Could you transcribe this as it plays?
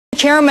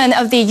chairman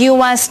of the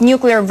U.S.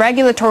 Nuclear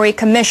Regulatory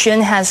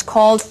Commission has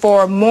called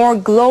for more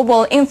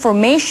global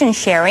information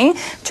sharing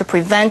to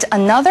prevent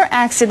another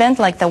accident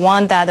like the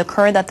one that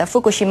occurred at the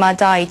Fukushima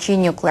Daiichi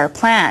nuclear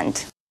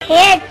plant.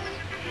 Kids,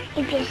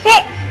 if you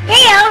sit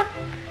still,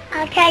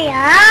 I'll tell you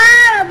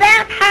all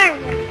about her.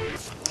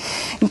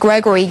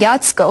 Gregory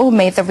Yatsuko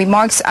made the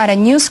remarks at a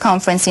news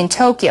conference in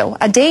Tokyo,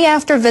 a day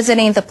after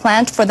visiting the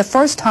plant for the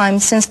first time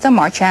since the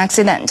March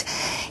accident.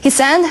 He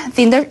said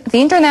the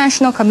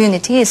international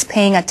community is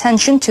paying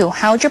attention to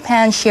how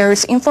Japan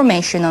shares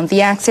information on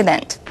the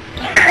accident.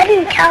 He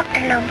couldn't talk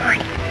to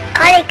nobody.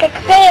 All he could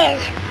say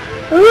is,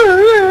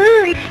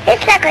 ooh,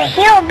 it's like a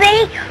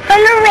hillbilly from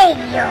the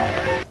radio.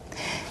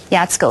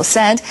 Yatsuko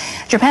said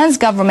Japan's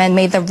government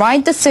made the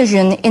right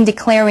decision in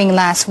declaring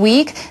last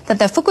week that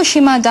the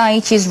Fukushima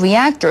Daiichi's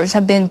reactors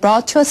have been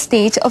brought to a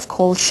state of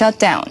cold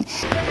shutdown.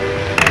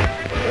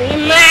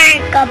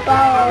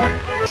 Remarkable.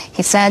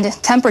 He said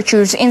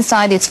temperatures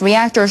inside its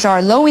reactors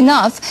are low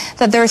enough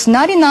that there's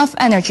not enough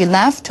energy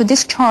left to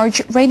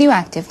discharge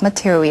radioactive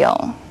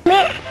material.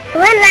 Went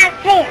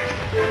like this.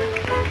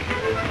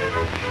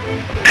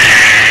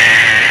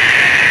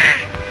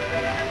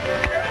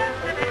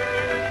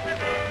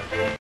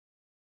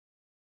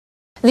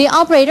 The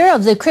operator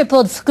of the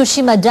crippled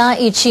Fukushima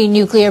Daiichi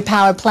nuclear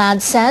power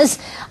plant says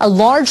a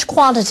large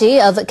quantity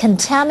of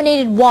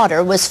contaminated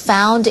water was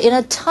found in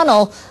a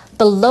tunnel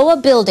below a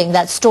building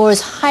that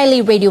stores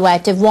highly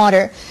radioactive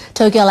water.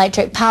 Tokyo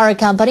Electric Power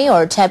Company,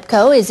 or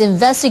TEPCO, is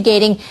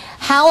investigating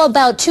how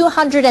about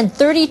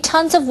 230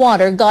 tons of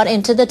water got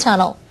into the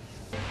tunnel.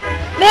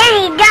 Then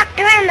he ducked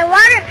around the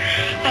water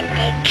and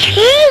the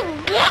kid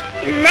get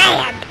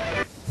mad.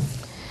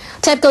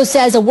 TEPCO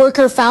says a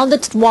worker found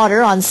the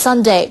water on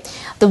Sunday.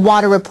 The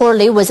water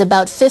reportedly was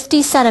about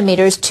 50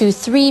 centimeters to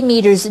 3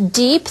 meters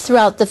deep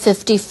throughout the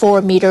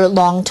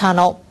 54-meter-long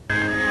tunnel.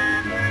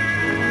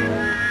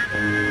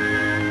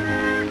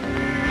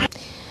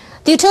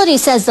 The utility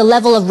says the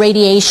level of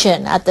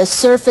radiation at the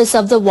surface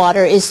of the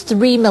water is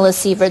 3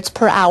 millisieverts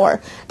per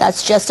hour.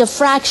 That's just a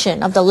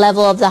fraction of the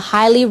level of the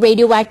highly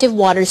radioactive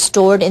water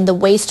stored in the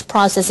waste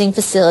processing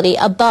facility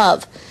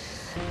above.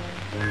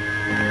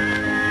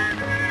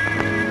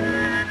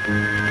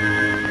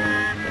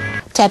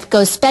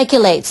 TEPCO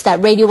speculates that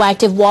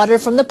radioactive water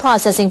from the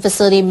processing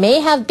facility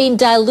may have been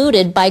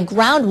diluted by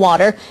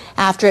groundwater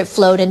after it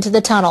flowed into the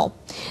tunnel.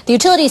 The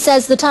utility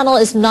says the tunnel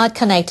is not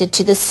connected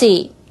to the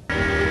sea.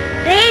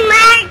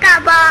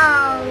 Remarkable.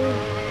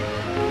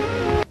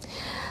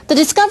 The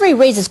discovery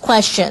raises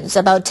questions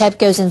about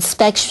TEPCO's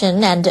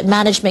inspection and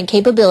management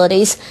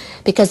capabilities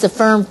because the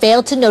firm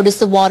failed to notice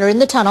the water in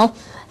the tunnel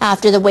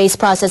after the waste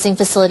processing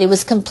facility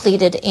was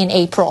completed in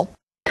April.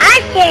 I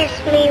says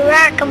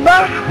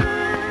remarkable.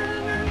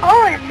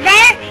 Oh,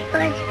 there it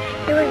was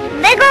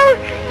big old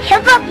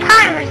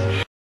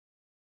hippopotamus.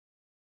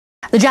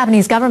 The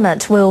Japanese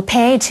government will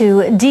pay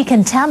to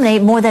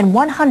decontaminate more than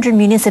 100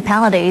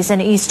 municipalities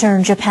in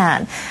eastern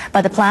Japan,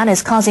 but the plan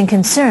is causing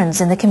concerns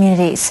in the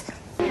communities.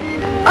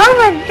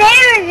 Over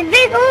there is a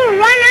big old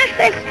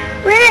rhinoceros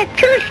with a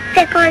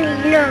toothpick on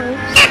his nose.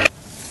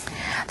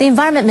 The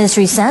Environment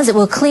Ministry says it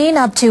will clean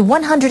up to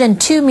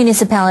 102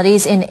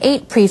 municipalities in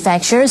 8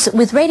 prefectures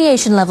with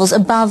radiation levels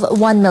above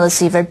 1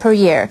 millisievert per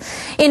year.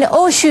 In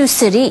Oshu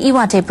City,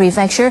 Iwate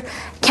Prefecture,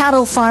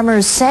 cattle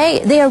farmers say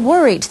they are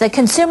worried that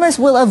consumers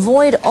will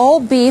avoid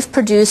all beef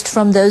produced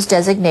from those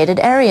designated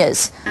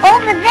areas.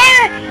 Over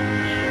there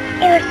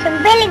were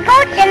some billy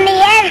goats and they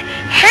had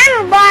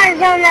handlebars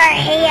on their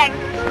heads.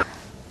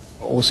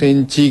 汚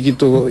染地域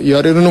と言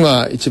われるの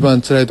が一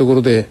番辛いとこ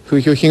ろで、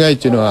風評被害っ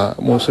ていうのは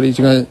もうそれ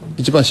一番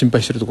心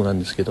配しているところなん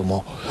ですけど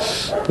も、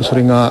そ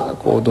れが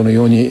どの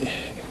ように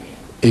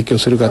影響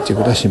するかという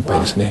ことは心配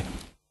ですね。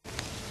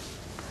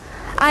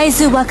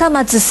Aizu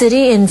Wakamatsu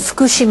City in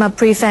Fukushima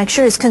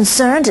Prefecture is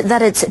concerned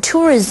that its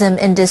tourism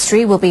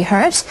industry will be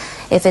hurt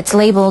if it's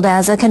labeled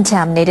as a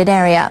contaminated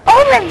area.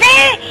 Over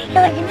there,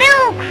 there was a big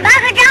old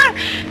crocodile,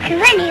 and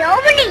when he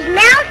opened his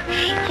mouth,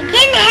 he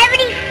didn't have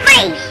any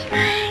face.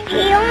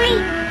 He only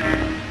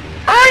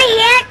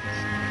had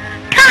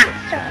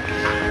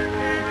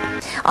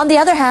tonsils. On the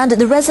other hand,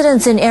 the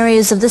residents in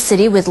areas of the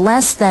city with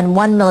less than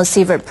 1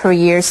 millisievert per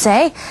year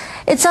say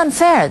it's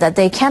unfair that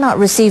they cannot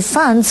receive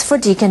funds for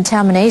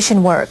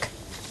decontamination work.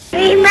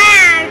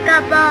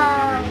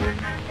 Remarkable.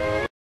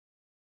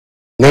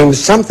 Name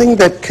something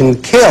that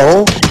can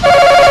kill.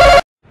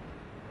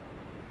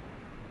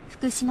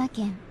 福島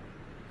県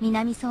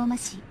南相馬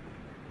市。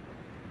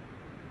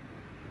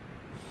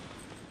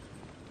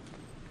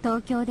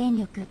東京電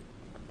力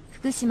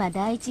福島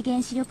第一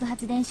原子力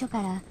発電所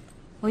から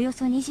およ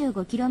そ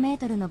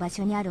 25km の場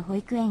所にある保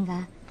育園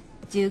が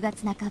10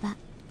月半ば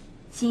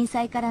震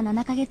災から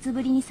7ヶ月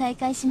ぶりに再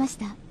開しまし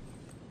た。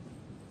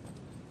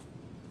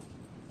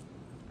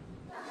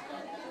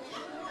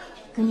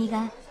国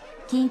が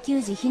緊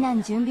急時避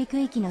難準備区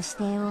域の指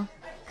定を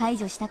解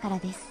除したから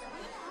です。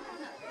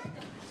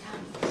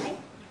これ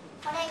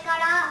か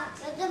ら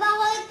四つ葉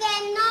保育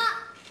園の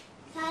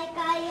再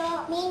開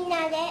をみん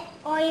なで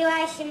お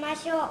祝いしま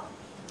しょう。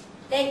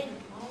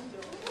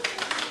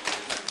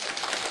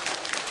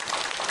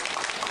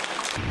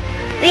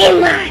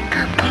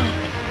Remarkable.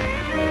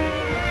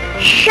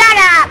 Shut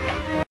up!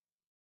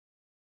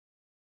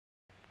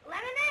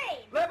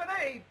 Lemonade!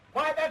 Lemonade?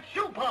 Why, that's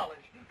shoe polish.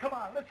 Come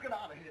on, let's get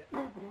out of here.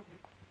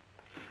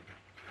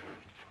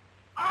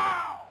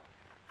 Ow!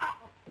 Ow!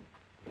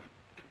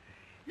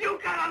 You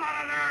got a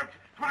lot of nerve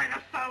trying to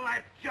sell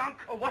that junk.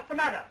 Oh, what's the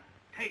matter?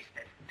 Taste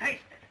it.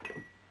 Taste it.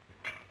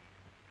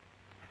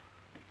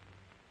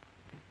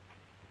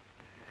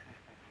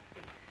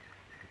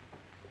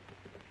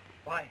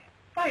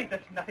 Why,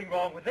 there's nothing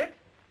wrong with it.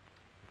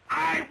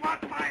 I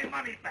want my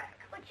money back.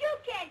 But you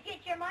can't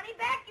get your money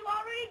back. You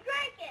already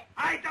drank it.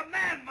 I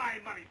demand my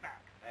money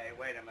back. Hey,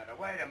 wait a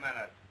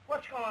minute.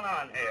 What's going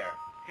on here?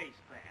 Taste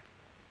that.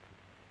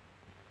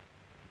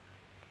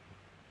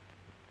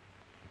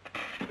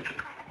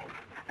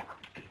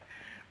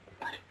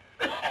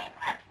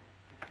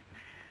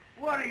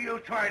 What are you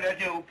trying to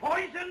do,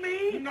 poison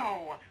me?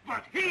 No,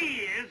 but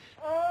he is.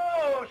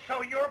 Oh,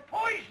 so you're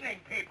poisoning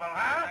people,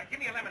 huh? Give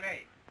me a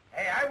lemonade.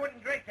 Hey, I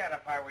wouldn't drink that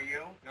if I were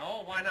you.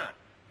 No, why not?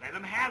 Let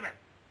him have it.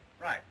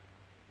 Right.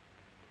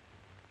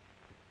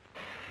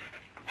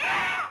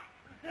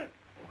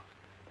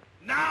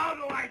 Now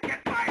do I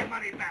get my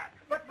money back?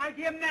 But, my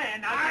dear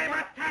man, I'm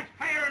a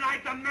taxpayer and I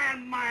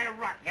demand my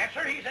rights. Yes,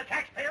 sir, he's a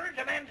taxpayer and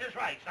demands his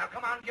rights. Now,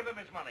 come on, give him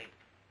his money.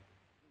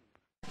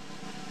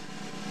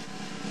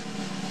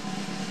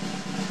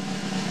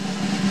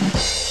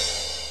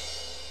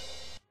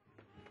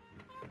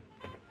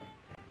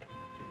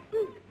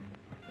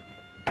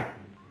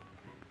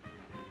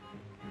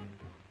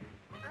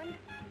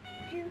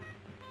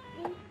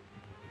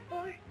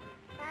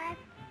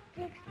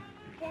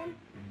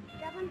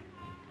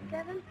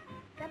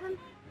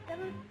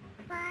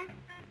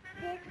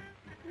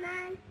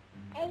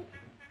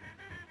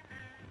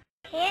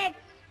 Kids,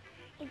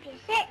 if you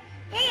sit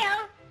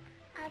still,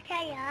 I'll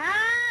tell you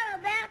all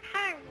about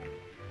Tarzan.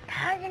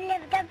 Tarzan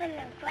lived up in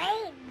a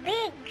great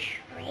big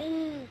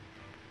tree.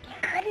 He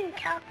couldn't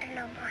talk to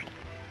nobody.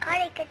 All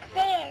he could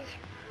say is,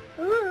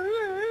 ooh,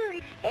 ooh,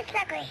 ooh. It's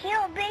like a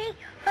hillbilly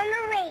on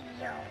the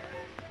radio.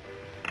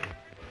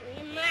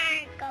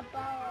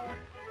 Remarkable.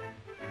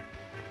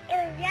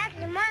 There was lots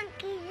of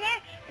monkeys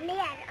there, and they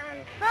had on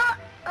full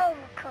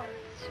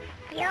overcoats.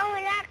 They all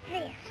went like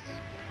this.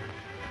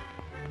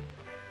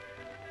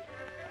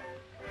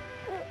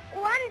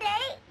 One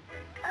day,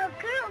 a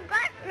girl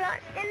got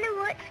lost in the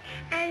woods,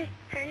 and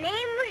her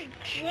name was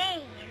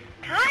Jane.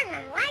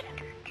 Tarzan liked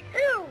her,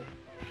 too.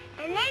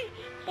 And then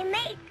he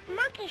made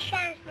monkey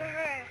shines for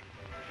her.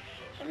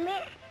 He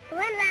went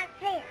like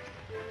this.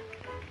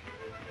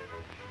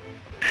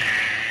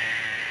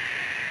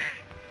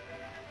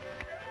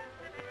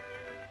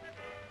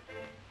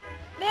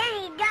 Then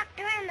he ducked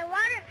her in the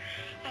water,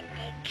 and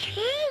did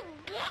she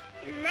get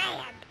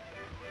mad?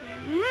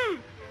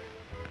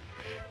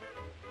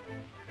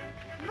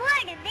 Boy,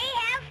 did they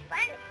have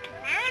fun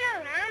climbing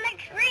around the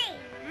tree.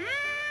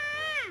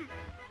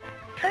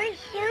 Pretty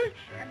soon,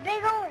 a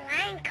big old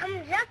lion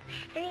comes up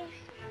and he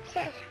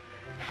says,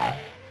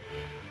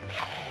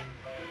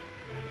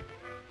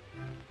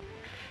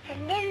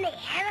 and then they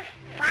have a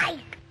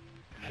fight.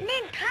 And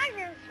then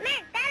Tarzan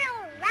smacked that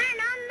old lion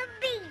on the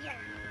beezer.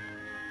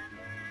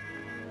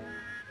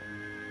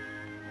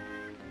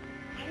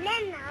 And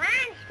then the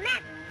lion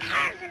smacked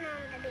Tarzan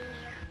on the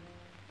beezer.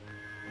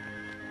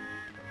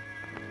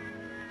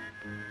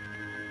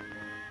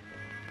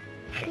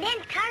 And then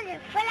Tarzan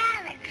fell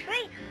out of the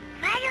tree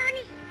right on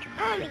his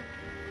tummy.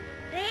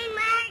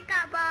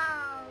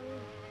 Remarkable.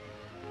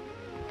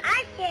 I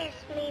says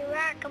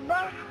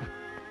remarkable.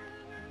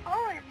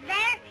 Over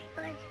there,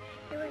 it was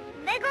a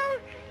big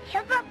old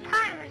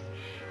hippopotamus.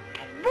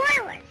 And boy,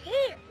 was he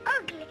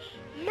ugly.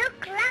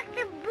 Looked like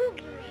the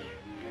boogeyman.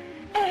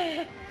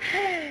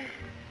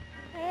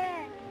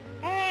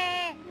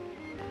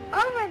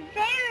 Over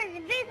there is a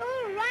big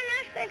old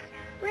rhinoceros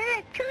with a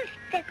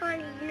toothpick on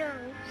his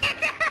nose.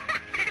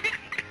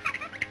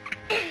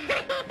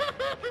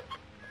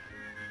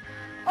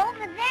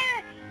 Over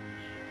there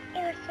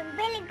were some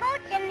billy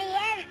goats and they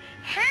had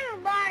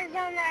handlebars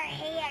on their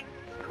heads.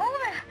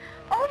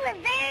 Over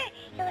there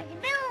was a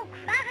big old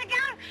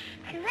crocodile,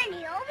 and when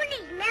he opened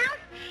his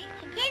mouth,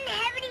 he didn't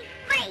have any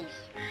face.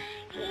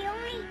 He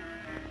only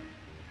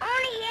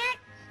had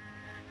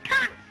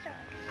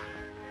tonsils.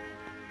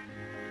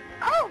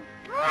 Oh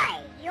boy,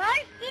 you ought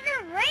to see the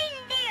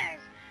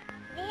reindeers.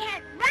 They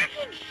had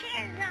rocking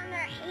chairs on their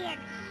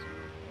heads.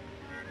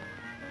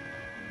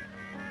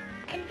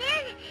 And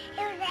then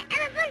there was an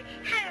elephant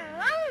had a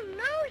long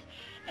nose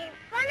in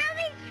front of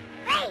his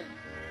face.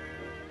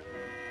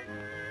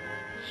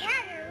 He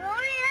had to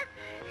roll it up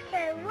so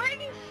it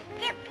wouldn't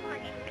step on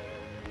it.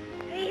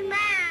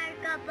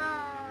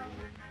 Remarkable.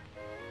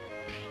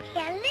 He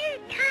had a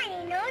little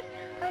tiny nose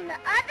on the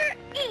other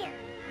ear.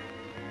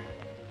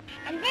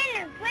 And then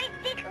a great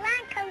big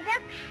lion comes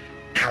up.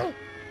 Ow!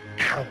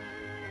 Ow!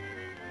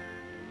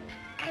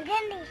 And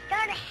then they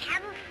start to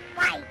have a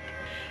fight.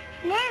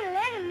 And then a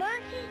little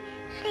monkey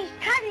sees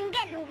Tarzan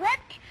getting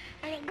whipped,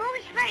 and he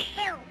goes for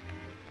help.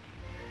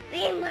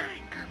 Remarkable.